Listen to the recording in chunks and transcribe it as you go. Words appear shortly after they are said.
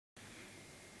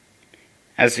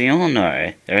As we all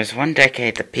know, there is one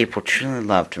decade that people truly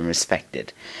loved and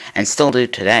respected, and still do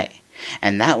today,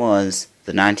 and that was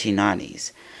the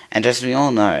 1990s. And as we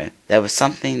all know, there was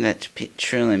something that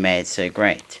truly made it so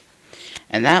great,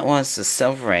 and that was the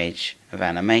Silver Age of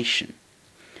animation,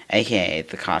 aka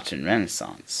the Cartoon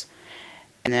Renaissance.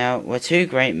 And there were two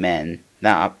great men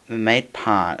that made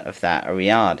part of that a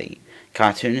reality,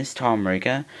 cartoonist Tom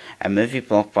Ruegger and movie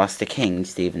blockbuster king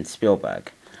Steven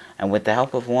Spielberg. And with the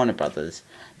help of Warner Brothers,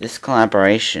 this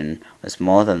collaboration was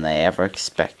more than they ever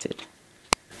expected.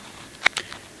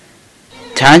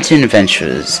 Toon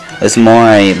Adventures was more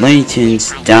a Looney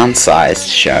Tunes downsized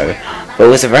show, but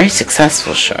was a very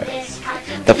successful show.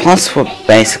 The plots were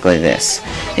basically this.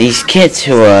 These kids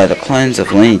who were the clones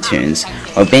of Looney Tunes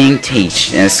were being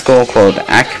taught in a school called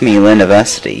Acme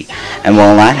University, and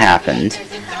while that happened,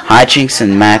 hijinks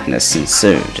and madness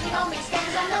ensued.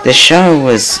 The show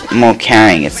was more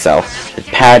carrying itself with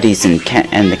parodies and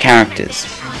the characters.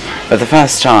 For the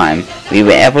first time, we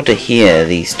were able to hear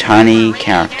these tiny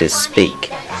characters speak.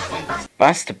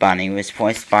 Buster Bunny was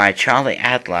voiced by Charlie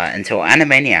Adler until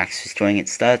Animaniacs was doing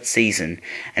its third season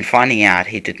and finding out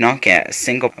he did not get a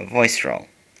single voice role.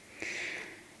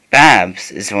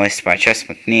 Babs is voiced by Jess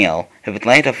McNeil, who would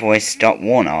later voice Dot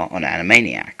Warner on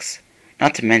Animaniacs.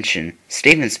 Not to mention,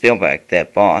 Steven Spielberg, their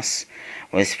boss,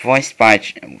 was voiced by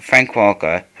Frank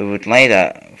Welker, who would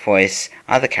later voice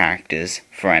other characters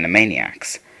for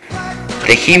Animaniacs.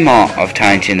 The humor of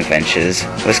Toon Adventures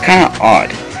was kinda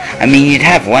odd. I mean, you'd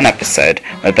have one episode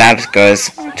where Babs goes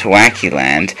to Wacky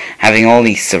Land, having all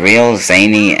these surreal,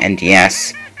 zany, and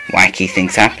yes, wacky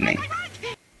things happening.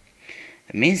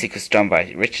 The music was done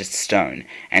by Richard Stone,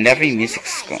 and every music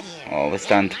score was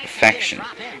done to perfection,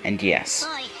 and yes,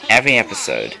 every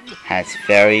episode had its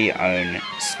very own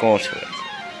score to it.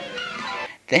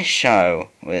 This show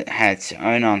had its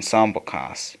own ensemble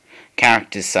cast,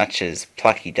 characters such as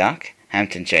Plucky Duck,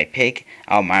 Hampton J. Pig,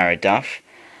 Elmira Duff,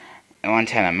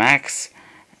 Montana Max,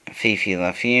 Fifi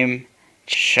LaFume,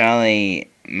 Shirley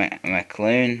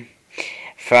MacLaine,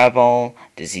 Furball,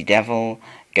 Dizzy Devil,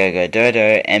 Go-Go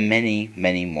Dodo, and many,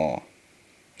 many more.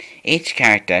 Each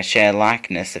character shared a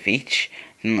likeness of each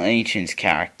Looney Tunes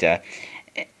character,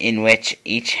 in which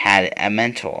each had a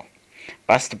mentor.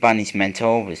 Buster Bunny's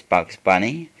mentor was Bugs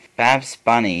Bunny. Babs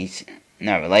Bunny's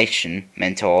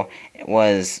mentor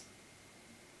was...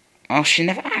 Well, she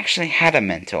never actually had a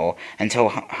mentor until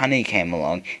Honey came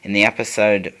along in the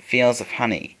episode Fields of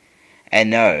Honey. And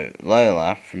no,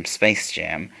 Lola from Space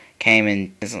Jam came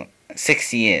in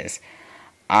 6 years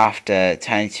after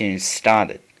Tiny Toons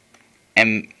started.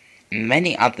 And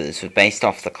many others were based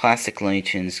off the classic Looney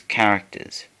Tunes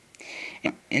characters.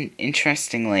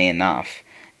 Interestingly enough,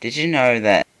 did you know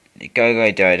that Go-Go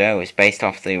Dodo was based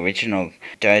off the original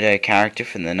Dodo character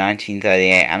from the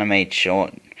 1938 animated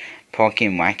short Porky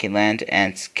and Wacky Land,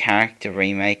 and its character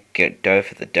remake Do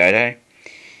for the Dodo?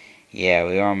 Yeah,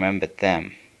 we all remembered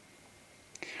them.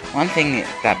 One thing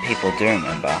that people do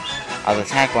remember are the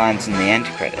taglines in the end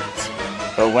credits,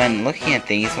 but when looking at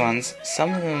these ones,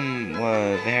 some of them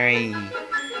were very,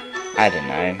 I don't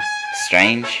know,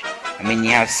 strange. I mean,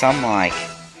 you have some like,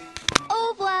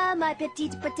 Au revoir, my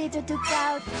petite potato to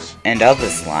couch. And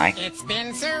others like, It's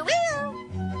been surreal.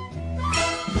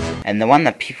 And the one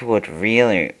that people would have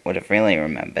really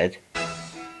remembered.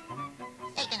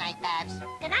 Say goodnight, Babs.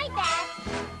 Goodnight, Babs.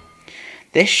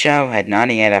 This show had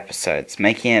 98 episodes,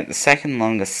 making it the second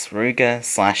longest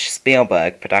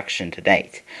Ruegger/Spielberg production to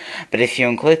date. But if you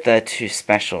include the two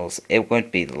specials, it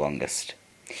would be the longest.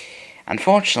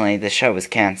 Unfortunately, the show was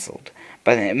cancelled,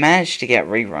 but it managed to get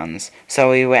reruns, so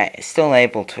we were still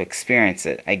able to experience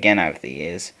it again over the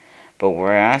years. But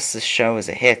whereas the show was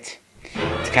a hit,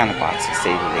 its counterpart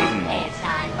succeeded even more.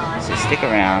 So stick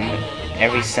around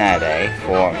every Saturday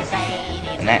for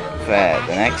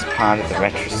the next part of the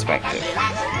retrospective.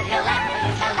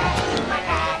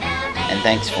 And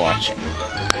thanks for watching.